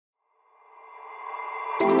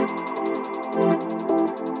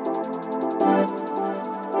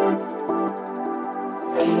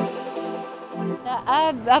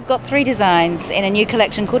I've got 3 designs in a new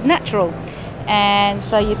collection called Natural. And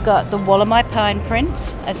so you've got the Wallamai pine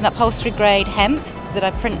print. It's an upholstery grade hemp that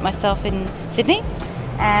I print myself in Sydney.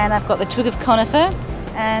 And I've got the twig of conifer,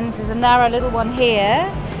 and there's a narrow little one here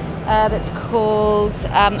that's called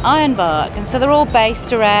ironbark. And so they're all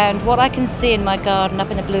based around what I can see in my garden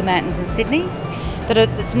up in the Blue Mountains in Sydney.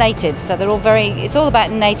 That's native, so they're all it's all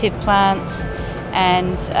about native plants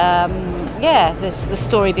and yeah, the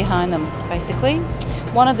story behind them basically.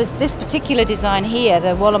 One of this particular design here,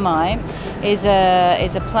 the Wallamai, is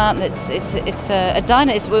a plant that's it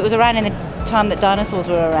was around in the time that dinosaurs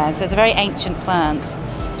were around, so it's a very ancient plant.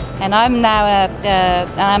 And I'm now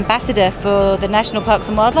an ambassador for the National Parks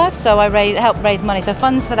and Wildlife, so I help raise money. So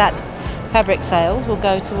funds for that fabric sales will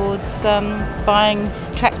go towards buying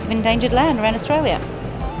tracts of endangered land around Australia.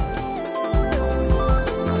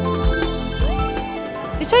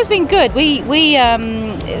 The show's been good.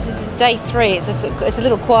 This is day 3. It's a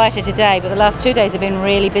little quieter today, but the last 2 days have been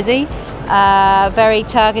really busy. Very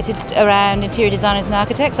targeted around interior designers and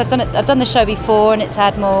architects. I've done the show before, and it's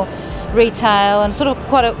had more retail and sort of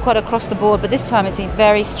quite across the board. But this time it's been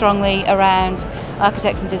very strongly around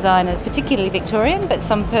architects and designers, particularly Victorian, but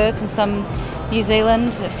some Perth and some New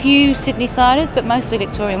Zealand. A few Sydney-siders, but mostly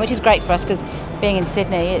Victorian, which is great for us because being in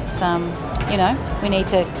Sydney, it's you know, we need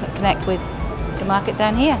to connect with the market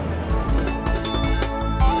down here.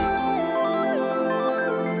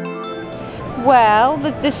 Well,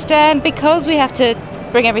 the stand, because we have to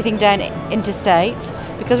bring everything down interstate,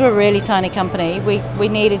 because we're a really tiny company, we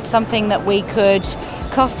needed something that we could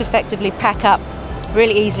cost effectively pack up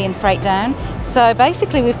really easily and freight down. So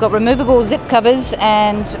basically we've got removable zip covers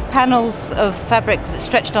and panels of fabric that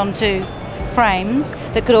stretched onto frames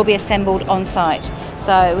that could all be assembled on site.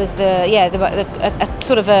 So it was a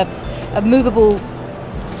sort of a movable,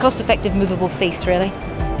 cost-effective movable feast, really.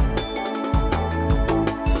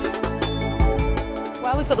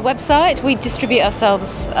 Well, we've got the website. We distribute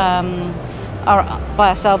ourselves by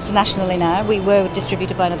ourselves nationally now. We were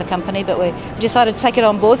distributed by another company, but we decided to take it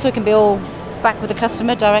on board so we can be all back with the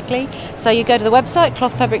customer directly. So you go to the website,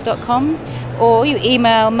 ClothFabric.com, or you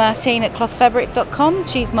email Martine at ClothFabric.com.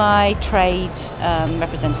 She's my trade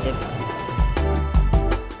representative.